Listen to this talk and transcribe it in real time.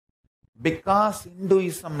Because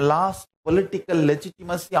Hinduism lost political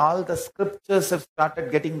legitimacy, all the scriptures have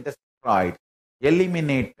started getting destroyed,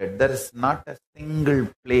 eliminated. There is not a single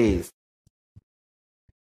place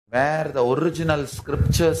where the original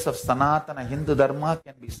scriptures of Sanatana Hindu Dharma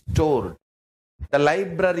can be stored. The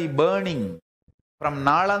library burning from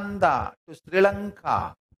Nalanda to Sri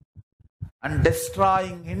Lanka and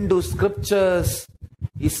destroying Hindu scriptures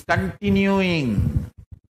is continuing.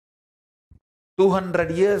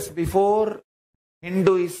 200 years before,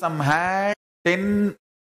 Hinduism had 10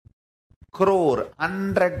 crore,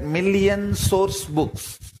 100 million source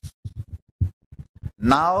books.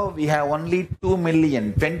 Now we have only 2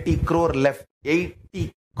 million, 20 crore left,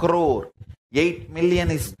 80 crore, 8 million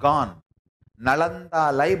is gone.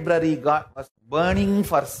 Nalanda library was burning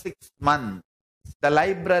for 6 months. The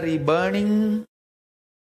library burning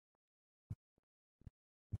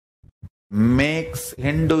makes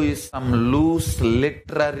Hinduism lose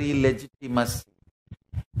literary legitimacy.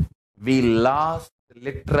 We lost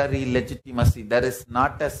literary legitimacy. There is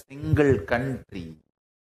not a single country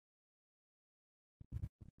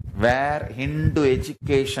where Hindu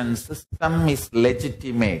education system is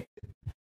legitimate.